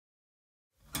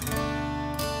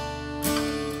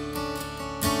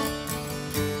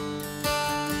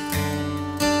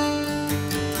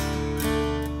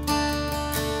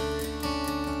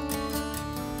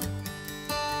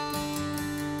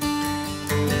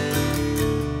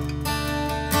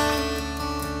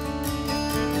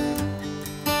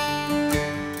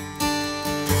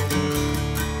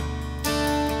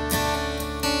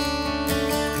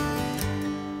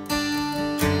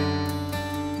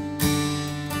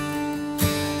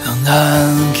And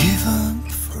I'll give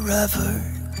up forever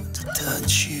to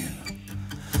touch you,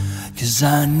 'cause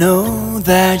I know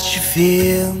that you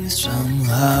feel me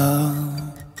somehow.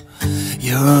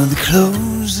 You're the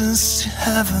closest to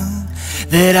heaven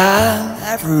that I'll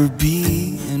ever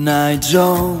be, and I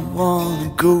don't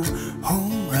wanna go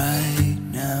home right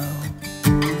now.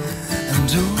 And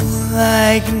all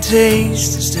I can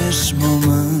taste is this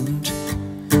moment,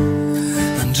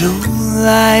 and all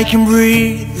I can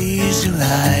breathe is your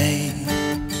light.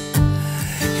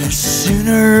 'Cause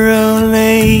sooner or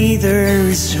later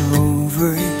it's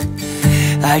over,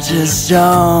 I just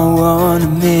don't wanna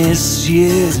miss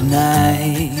you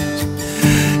tonight.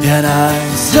 And I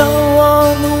don't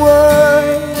want the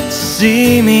world to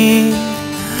see me,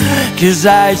 'cause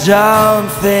I don't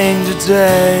think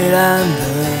today I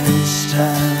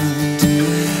understand.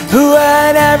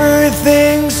 When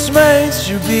everything's meant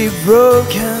to be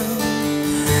broken,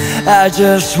 I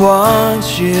just want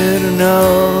you to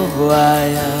know who I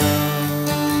am.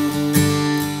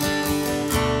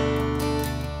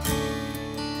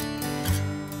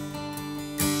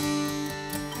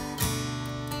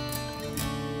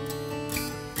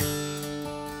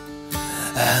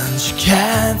 And you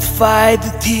can't fight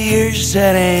the tears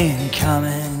that ain't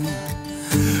coming,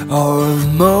 or a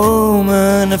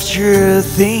moment of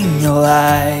truth in your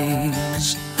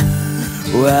eyes.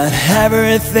 When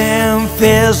everything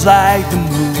feels like the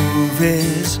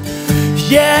movies,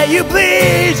 yeah, you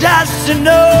bleed just to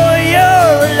know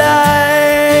you're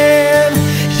alive.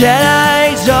 Yet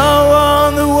I don't